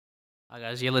Hi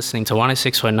guys, you're listening to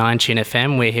 106.9 Tune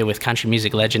FM. We're here with country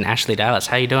music legend Ashleigh Dallas.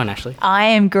 How you doing, Ashleigh? I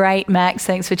am great, Max.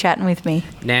 Thanks for chatting with me.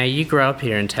 Now, you grew up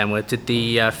here in Tamworth. Did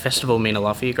the festival mean a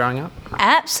lot for you growing up?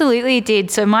 Absolutely it did.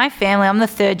 So my family, I'm the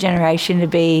third generation to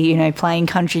be, playing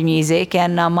country music,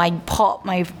 and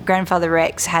my grandfather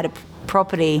Rex had a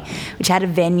property which had a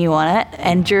venue on it,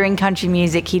 and during country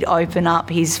music he'd open up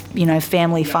his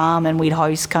family farm and we'd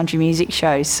host country music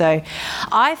shows. So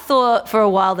I thought for a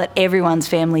while that everyone's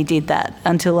family did that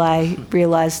until I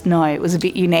realised no, it was a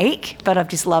bit unique, but I've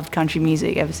just loved country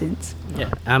music ever since. Yeah.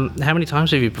 How many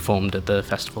times have you performed at the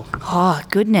festival? Oh,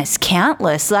 goodness,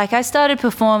 countless. Like, I started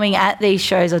performing at these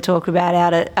shows I talked about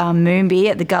out at Moonbee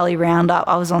at the Gully Roundup.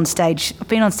 I've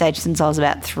been on stage since I was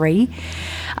about 3.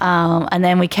 And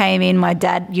then we came in, my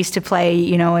dad used to play,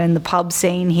 in the pub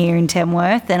scene here in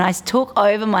Tamworth, and I took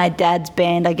over my dad's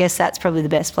band. I guess that's probably the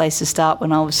best place to start,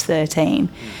 when I was 13.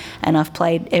 And I've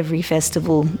played every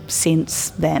festival since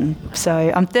then.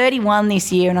 So I'm 31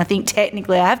 this year, and I think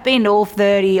technically I have been to all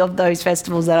 30 of those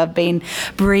festivals that I've been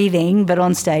breathing, but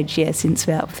on stage, since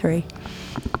about 3.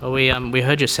 Well, we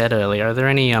heard you said earlier. Are there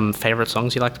any favourite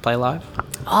songs you like to play live?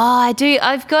 Oh, I do.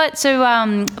 I've got,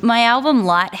 my album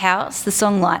Lighthouse, the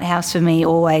song Lighthouse for me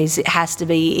always it has to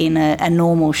be in a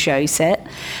normal show set,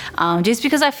 just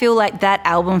because I feel like that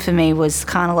album for me was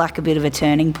kind of like a bit of a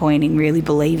turning point in really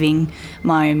believing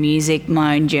my own music,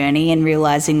 my own journey, and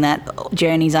realising that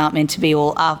journeys aren't meant to be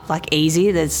all up, like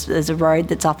easy. There's a road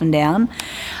that's up and down.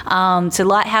 So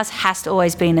Lighthouse has to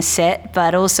always be in a set,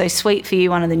 but also Sweet For You,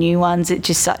 one of the new ones, it's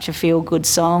just such a feel-good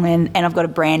song, and I've got a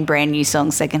brand new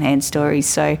song, Secondhand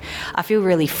Stories, so I feel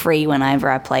really free whenever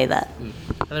I play that.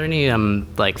 Are there any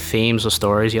themes or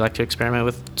stories you like to experiment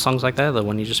with songs like that, the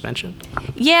one you just mentioned?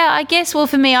 Yeah, I guess, well,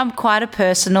 for me, I'm quite a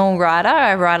personal writer.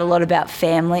 I write a lot about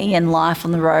family and life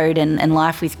on the road and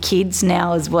life with kids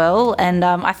now as well, and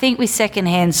I think with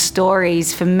Secondhand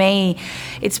Stories, for me,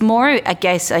 it's more, I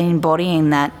guess,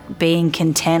 embodying that being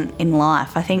content in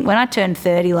life. I think when I turned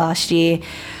 30 last year,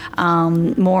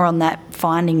 more on that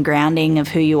finding grounding of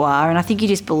who you are, and I think you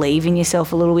just believe in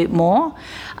yourself a little bit more.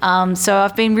 So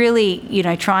I've been really,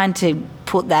 trying to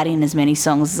put that in as many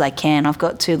songs as I can. I've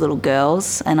got 2 little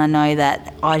girls, and I know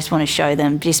that I just want to show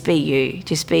them, just be you,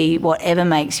 just be whatever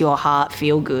makes your heart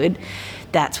feel good.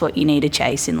 That's what you need to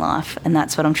chase in life, and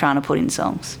that's what I'm trying to put in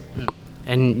songs.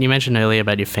 And you mentioned earlier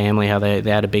about your family, how they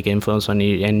had a big influence on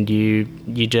you, and you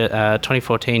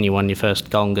 2014 you won your first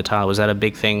golden guitar. Was that a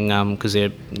big thing because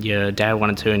your dad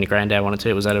wanted to and your granddad wanted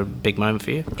to? Was that a big moment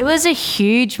for you? It was a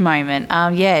huge moment.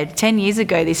 10 years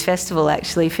ago, this festival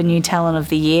actually for New Talent of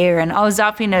the Year, and I was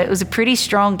up in it was a pretty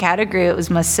strong category. It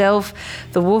was myself,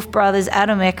 the Wolf Brothers,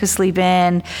 Adam Eckersley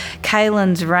Band,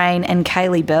 Kaylin's Rain, and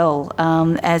Kaylee Bell.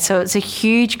 And so it's a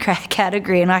huge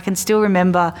category, and I can still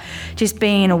remember just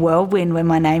being in a whirlwind when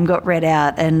my name got read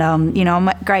out, and I'm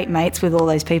great mates with all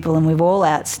those people, and we're all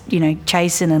out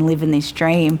chasing and living this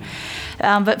dream,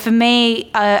 but for me,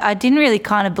 I didn't really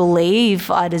kind of believe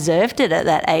I deserved it at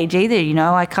that age either.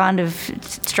 I kind of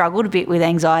struggled a bit with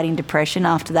anxiety and depression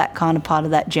after that kind of part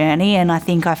of that journey, and I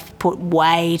think I've put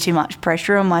way too much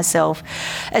pressure on myself,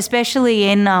 especially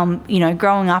in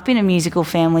growing up in a musical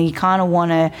family. You kind of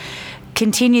want to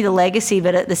continue the legacy,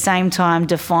 but at the same time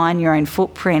define your own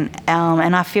footprint,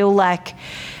 and I feel like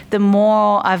the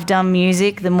more I've done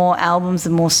music, the more albums, the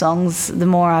more songs, the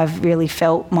more I've really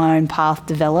felt my own path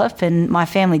develop, and my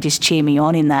family just cheer me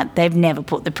on in that. They've never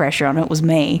put the pressure on, it was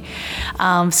me.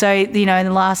 So in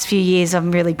the last few years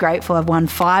I'm really grateful. I've won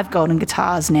 5 golden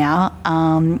guitars now,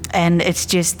 and it's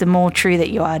just the more true that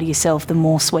you are to yourself, the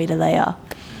more sweeter they are.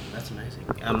 That's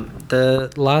amazing.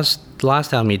 The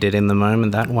last album you did, In the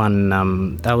Moment, that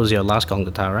one, that was your last golden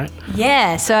guitar, right?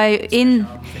 Yeah, so in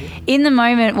the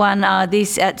Moment won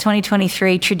this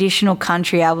 2023 Traditional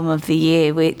Country Album of the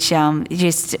Year, which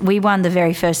we won the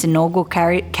very first inaugural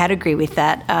category with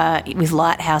that, with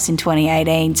Lighthouse in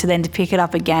 2018. So then to pick it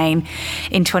up again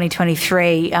in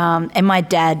 2023, and my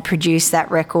dad produced that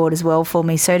record as well for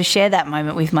me. So to share that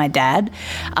moment with my dad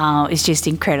is just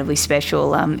incredibly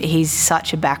special. He's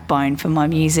such a backbone for my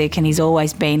music, and he's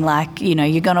always been like, you're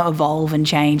going to evolve and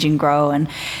change and grow, and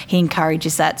he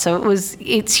encourages that. So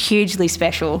it's hugely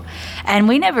special. And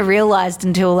we never realised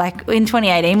until in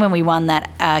 2018 when we won that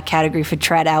category for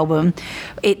Trad Album,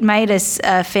 it made us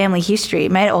family history.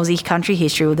 It made Aussie country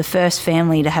history. We're the first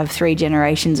family to have 3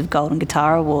 generations of Golden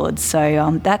Guitar Awards.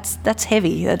 So that's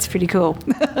heavy. That's pretty cool.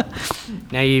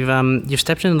 Now you've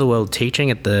stepped into the world teaching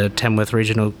at the Tamworth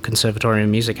Regional Conservatorium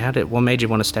of Music. What made you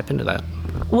want to step into that?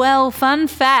 Well, fun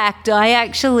fact, I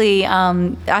actually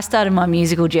actually, I started my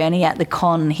musical journey at the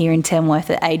Con here in Tamworth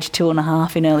at age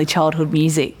 2.5 in early childhood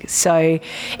music. So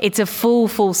it's a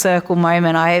full circle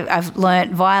moment. I've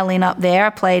learnt violin up there. I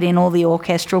played in all the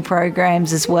orchestral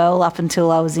programs as well up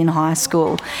until I was in high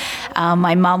school.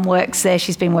 My mum works there.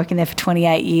 She's been working there for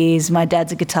 28 years. My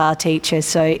dad's a guitar teacher.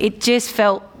 So it just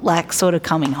felt like sort of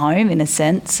coming home in a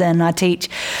sense. And I teach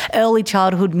early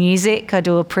childhood music. I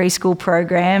do a preschool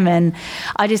program, and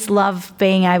I just love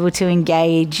being able to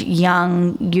engage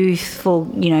young, youthful,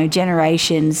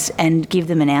 generations and give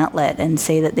them an outlet and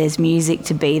see that there's music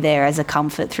to be there as a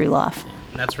comfort through life.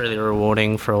 That's really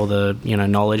rewarding for all the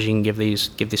knowledge you can give these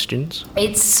students.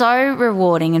 It's so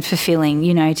rewarding and fulfilling,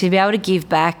 to be able to give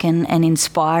back and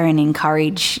inspire and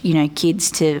encourage,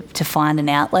 kids to find an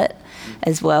outlet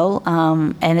as well.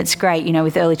 And it's great,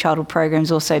 with early childhood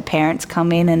programs also parents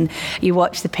come in and you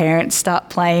watch the parents start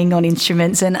playing on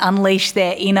instruments and unleash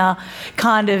their inner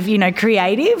kind of,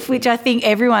 creative, which I think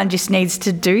everyone just needs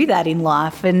to do that in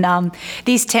life. And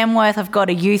this Tamworth, I've got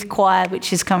a youth choir which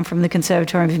has come from the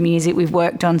Conservatorium of Music. We've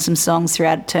worked on some songs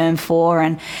throughout term 4,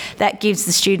 and that gives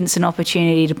the students an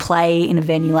opportunity to play in a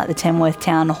venue like the Tamworth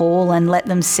Town Hall and let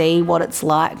them see what it's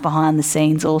like behind the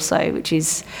scenes also, which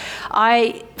is,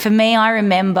 for me, I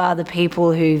remember the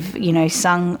people who've,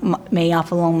 sung me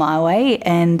up along my way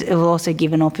and have also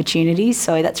given opportunities.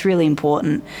 So that's really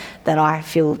important that I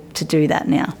feel to do that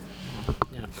now.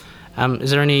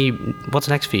 What's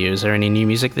next for you? Is there any new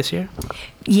music this year?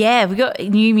 Yeah, we've got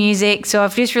new music. So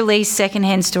I've just released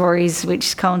Secondhand Stories,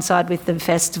 which coincide with the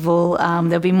festival.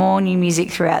 There'll be more new music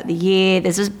throughout the year.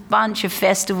 There's a bunch of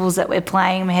festivals that we're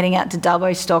playing. I'm heading out to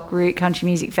Dubbo Stock Root Country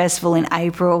Music Festival in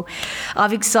April.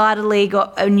 I've excitedly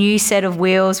got a new set of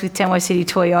wheels with Tamworth City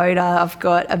Toyota. I've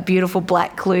got a beautiful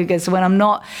black Kluger. So when I'm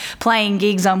not playing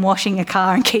gigs, I'm washing a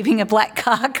car and keeping a black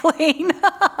car clean.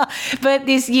 But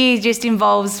this year just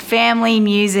involves family,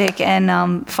 music,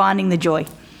 and finding the joy.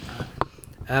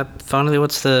 Finally,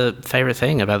 what's the favourite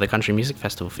thing about the Country Music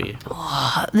Festival for you?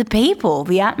 Oh, the people,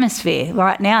 the atmosphere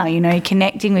right now,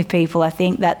 connecting with people. I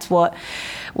think that's what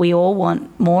we all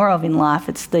want more of in life.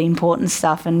 It's the important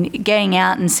stuff, and getting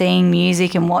out and seeing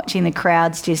music and watching the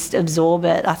crowds just absorb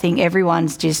it. I think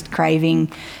everyone's just craving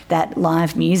that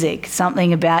live music.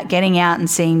 Something about getting out and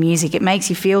seeing music. It makes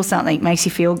you feel something, it makes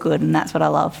you feel good, and that's what I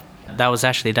love. That was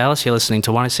Ashleigh Dallas. You're listening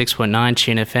to 106.9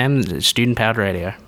 Tune FM, Student Powered Radio.